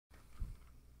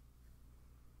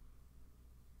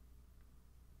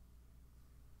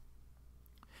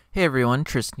Hey everyone,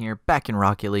 Tristan here, back in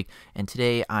Rocket League, and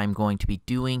today I'm going to be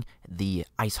doing the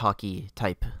ice hockey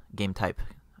game type.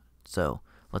 So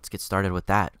let's get started with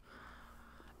that.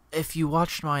 If you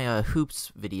watched my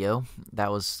hoops video,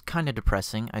 that was kind of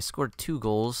depressing. I scored 2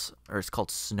 goals, or it's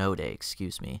called Snow Day,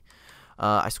 excuse me.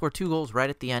 I scored 2 goals right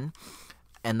at the end,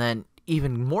 and then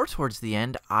even more towards the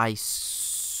end, I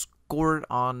scored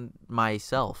on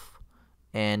myself,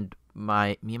 and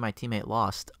me and my teammate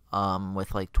lost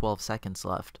with like 12 seconds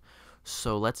left.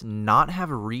 So let's not have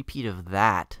a repeat of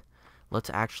that. Let's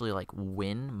actually like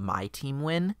win, my team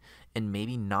win, and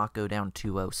maybe not go down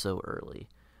 2-0 so early.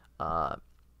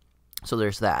 So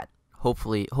there's that.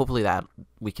 Hopefully that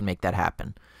we can make that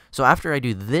happen. So after I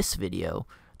do this video,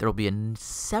 there will be a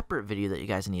separate video that you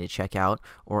guys need to check out,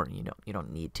 or you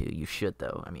don't need to. You should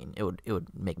though. I mean, it would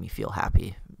make me feel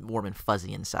happy, warm and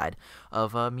fuzzy inside,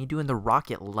 of me doing the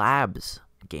Rocket Labs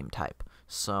game type.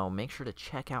 So make sure to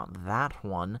check out that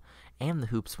one and the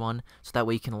hoops one, so that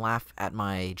way you can laugh at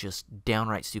my just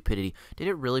downright stupidity. Did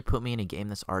it really put me in a game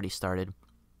that's already started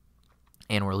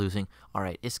and we're losing? All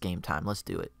right, it's game time. Let's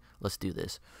do it. Let's do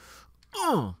this.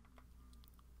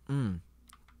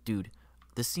 Dude,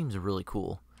 this seems really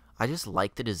cool. I just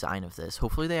like the design of this.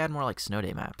 Hopefully they add more like snow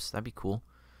day maps. That'd be cool.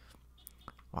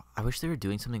 Wow, I wish they were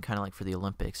doing something kind of like for the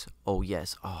Olympics. Oh,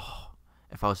 yes. Oh,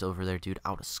 if I was over there, dude, I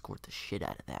would have scored the shit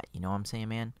out of that. You know what I'm saying,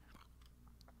 man?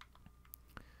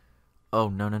 Oh,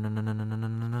 no, no, no, no, no, no, no, no,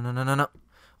 no, no, no, no, no.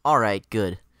 All right,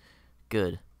 good.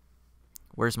 Good.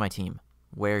 Where's my team?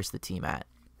 Where's the team at?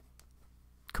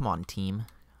 Come on, team.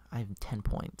 I have 10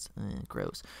 points.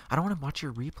 Gross. I don't want to watch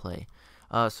your replay.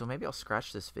 So maybe I'll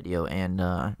scratch this video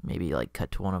and maybe like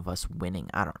cut to one of us winning.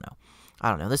 I don't know. I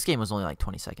don't know. This game was only like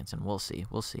 20 seconds, and we'll see.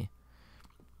 We'll see.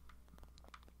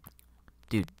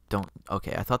 Dude, don't.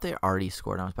 Okay, I thought they already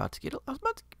scored. I was about to be a little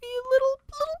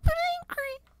bit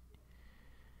angry.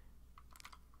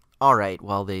 All right.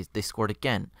 Well, they scored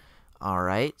again. All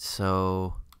right.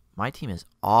 So my team is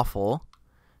awful.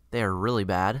 They are really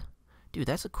bad. Dude,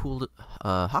 that's a cool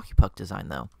hockey puck design,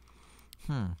 though.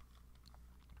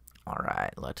 All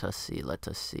right, let us see. Let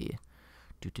us see.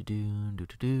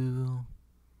 Do.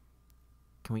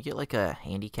 Can we get like a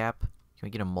handicap? Can we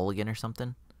get a mulligan or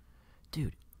something?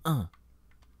 Dude,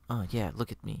 yeah,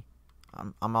 look at me.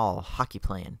 I'm all hockey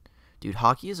playing. Dude,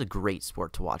 hockey is a great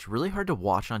sport to watch. Really hard to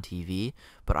watch on TV,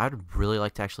 but I'd really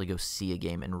like to actually go see a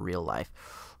game in real life.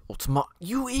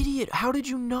 You idiot! How did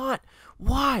you not?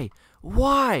 Why?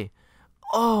 Why?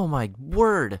 Oh my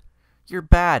word. You're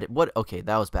bad. What? Okay,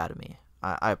 that was bad of me.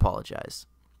 I apologize.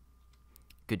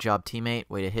 Good job, teammate.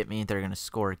 Way to hit me. They're going to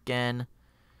score again.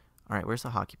 All right, where's the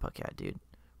hockey puck at, dude?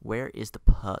 Where is the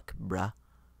puck, bruh?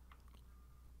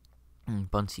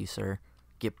 Bunce you, sir.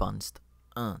 Get bunced.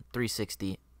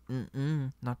 360.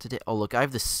 Not today. Oh, look, I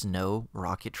have the snow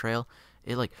rocket trail.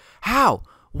 It like, how?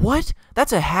 What?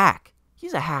 That's a hack.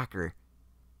 He's a hacker.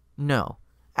 No,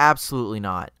 absolutely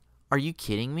not. Are you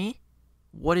kidding me?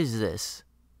 What is this?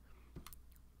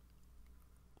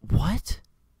 What?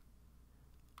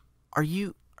 Are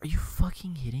you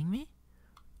fucking kidding me?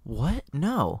 What?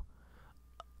 No.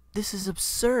 This is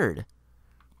absurd.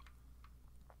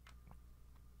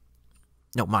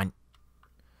 No, mine.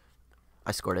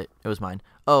 I scored it. It was mine.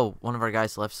 Oh, one of our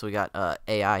guys left, so we got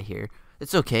AI here.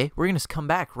 It's okay. We're going to come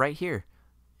back right here.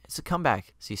 It's a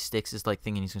comeback. See, Sticks is like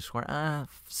thinking he's going to score.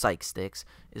 Psych, Sticks.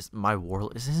 Is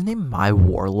his name My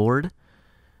Warlord?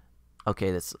 Okay,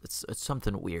 it's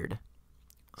something weird.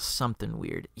 Something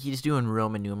weird. He's doing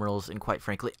Roman numerals, and quite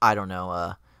frankly, I don't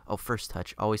know. Oh, first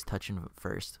touch. Always touching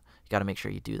first. You got to make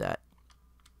sure you do that.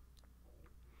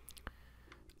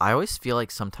 I always feel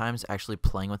like sometimes actually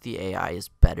playing with the AI is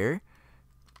better.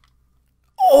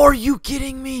 Oh, are you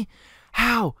kidding me?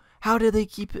 How? How did they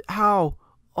keep it? How?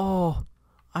 Oh,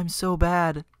 I'm so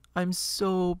bad. I'm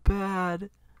so bad.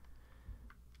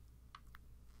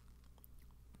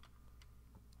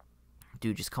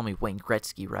 Dude, just call me Wayne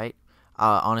Gretzky, right?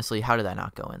 Honestly, how did that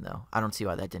not go in, though? I don't see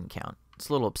why that didn't count. It's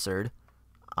a little absurd.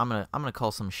 I'm gonna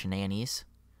call some shenanigans,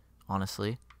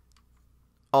 honestly.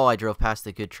 Oh, I drove past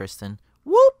the good Tristan.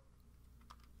 Whoop!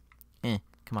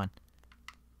 Come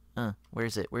on.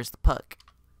 Where's it? Where's the puck?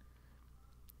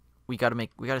 We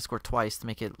gotta score twice to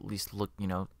make it at least look,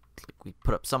 like we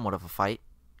put up somewhat of a fight.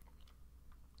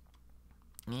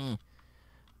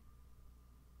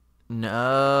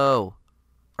 No.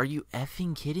 Are you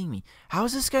effing kidding me? How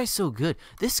is this guy so good?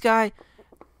 This guy,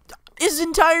 his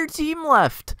entire team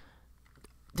left.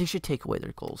 They should take away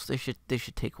their goals. They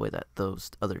should take away those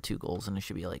other 2 goals, and it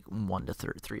should be like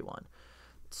 1-3-1.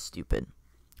 Stupid.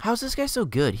 How's this guy so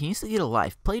good? He needs to get a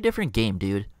life. Play a different game,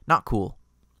 dude. Not cool.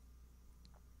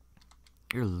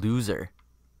 You're a loser.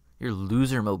 You're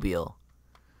loser mobile.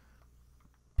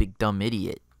 Big dumb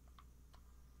idiot.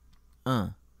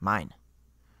 Mine.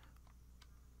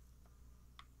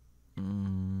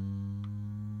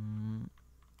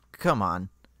 Come on.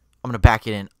 I'm gonna back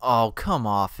it in. Oh, come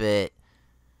off it.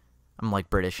 I'm like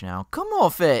British now. Come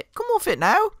off it. Come off it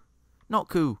now. Not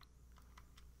cool.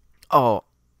 Oh,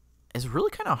 it's really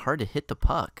kind of hard to hit the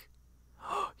puck.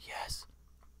 Yes.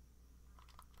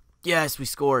 Yes, we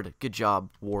scored. Good job,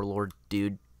 Warlord,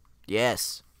 dude.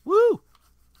 Yes. Woo.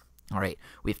 All right,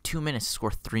 we have 2 minutes to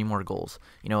score 3 more goals.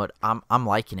 You know what? I'm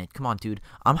liking it. Come on, dude.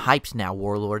 I'm hyped now,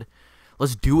 Warlord.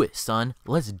 Let's do it, son.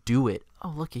 Let's do it.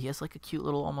 Oh, look, he has like a cute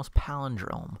little almost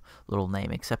palindrome little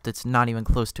name, except it's not even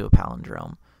close to a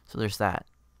palindrome. So there's that.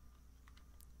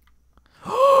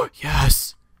 Oh,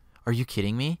 yes. Are you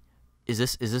kidding me? Is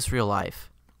this real life?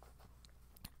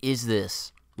 Is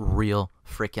this real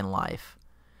freaking life?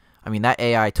 I mean, that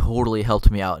AI totally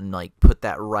helped me out and like put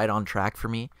that right on track for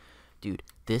me. Dude,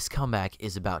 this comeback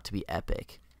is about to be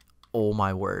epic. Oh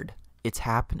my word. It's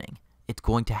happening. It's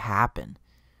going to happen.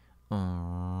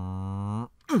 I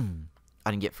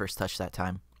didn't get first touch that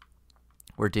time.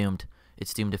 We're doomed.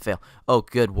 It's doomed to fail. Oh,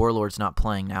 good. Warlord's not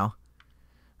playing now.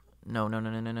 No.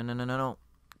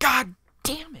 God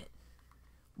damn it.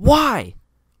 Why?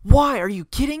 Why? Are you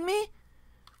kidding me?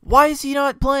 Why is he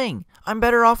not playing? I'm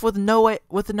better off with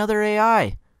another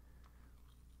AI.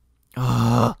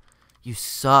 Ugh. You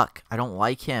suck. I don't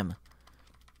like him.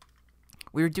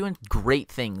 We were doing great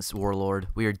things, Warlord.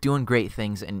 We were doing great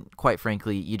things, and quite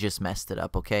frankly, you just messed it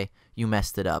up, okay? You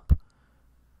messed it up.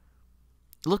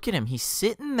 Look at him. He's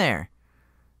sitting there.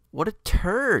 What a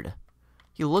turd.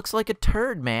 He looks like a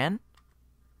turd, man.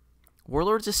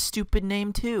 Warlord's a stupid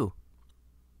name, too.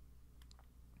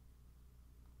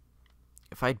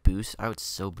 If I'd boost, I would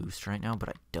so boost right now, but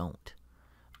I don't.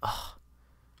 Ugh.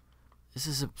 This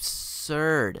is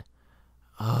absurd.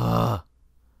 Ugh.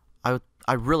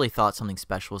 I really thought something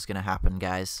special was going to happen,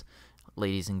 guys,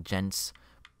 ladies and gents,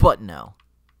 but no.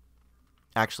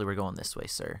 Actually, we're going this way,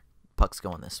 sir. Puck's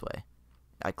going this way.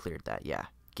 I cleared that, yeah.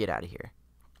 Get out of here.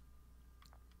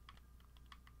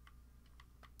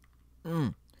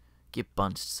 Get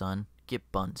bunched, son. Get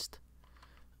bunched.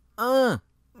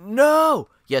 No!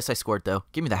 Yes, I scored, though.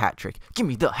 Give me the hat trick. Give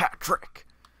me the hat trick!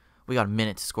 We got a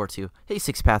minute to score, too. Hey,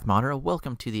 Six Path Monitor,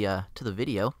 welcome to the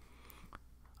video.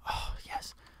 Oh,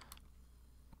 yes.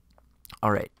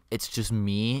 Alright, it's just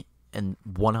me and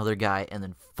one other guy and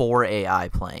then 4 AI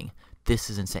playing.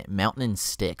 This is insane. Mountain and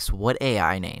Sticks. What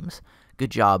AI names? Good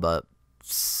job,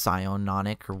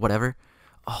 Psionic or whatever.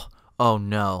 Oh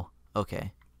no.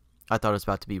 Okay. I thought it was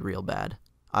about to be real bad.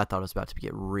 I thought it was about to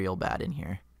get real bad in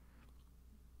here.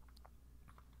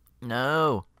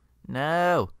 No.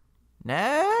 No.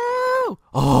 No!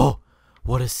 Oh!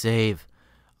 What a save.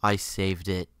 I saved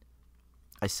it.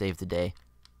 I saved the day.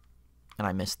 And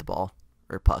I missed the ball.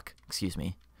 Or puck, excuse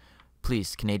me.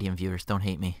 Please, Canadian viewers, don't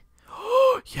hate me.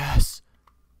 Oh, yes!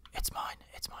 It's mine,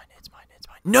 it's mine, it's mine, it's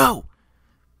mine. No!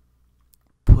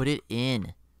 Put it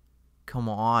in. Come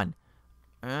on.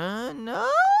 No!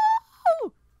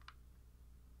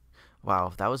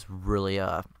 Wow, that was really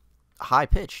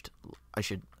high-pitched. I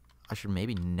should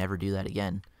maybe never do that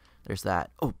again. There's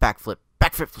that. Oh, backflip.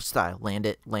 Backflip style. Land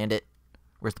it, land it.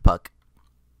 Where's the puck?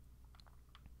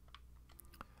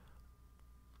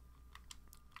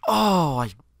 Oh,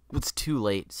 it's too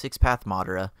late. Six Path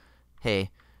Modera. Hey,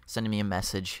 sending me a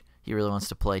message. He really wants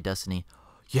to play, doesn't he?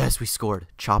 Yes, we scored.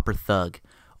 Chopper Thug.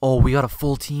 Oh, we got a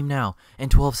full team now in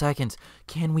 12 seconds.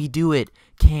 Can we do it?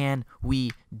 Can we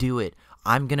do it?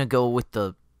 I'm going to go with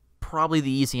probably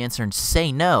the easy answer and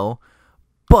say no,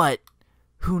 but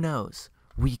who knows?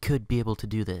 We could be able to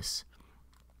do this.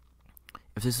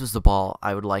 If this was the ball,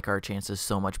 I would like our chances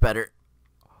so much better.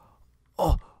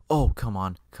 Oh, come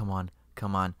on, come on.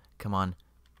 Come on, come on.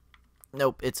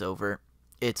 Nope, it's over.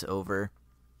 It's over.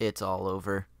 It's all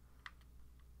over.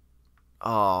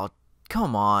 Oh,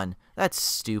 come on. That's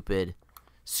stupid.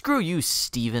 Screw you,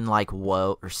 Steven like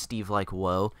whoa, or Steve like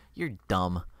whoa. You're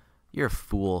dumb. You're a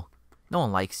fool. No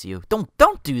one likes you. Don't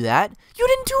do that. You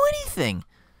didn't do anything.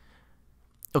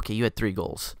 Okay, you had 3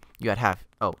 goals. You had half.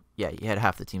 Oh, yeah, you had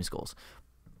half the team's goals.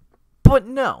 But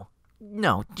no.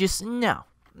 No, just no.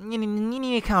 You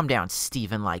need to calm down,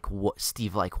 Steve like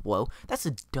whoa. That's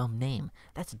a dumb name.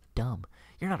 That's dumb.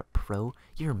 You're not a pro.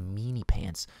 You're a meanie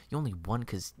pants. You only won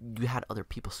because you had other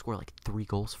people score like 3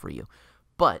 goals for you.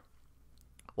 But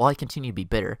while I continue to be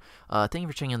bitter, thank you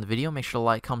for checking out the video. Make sure to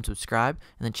like, comment, subscribe,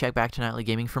 and then check back to Nightly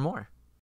Gaming for more.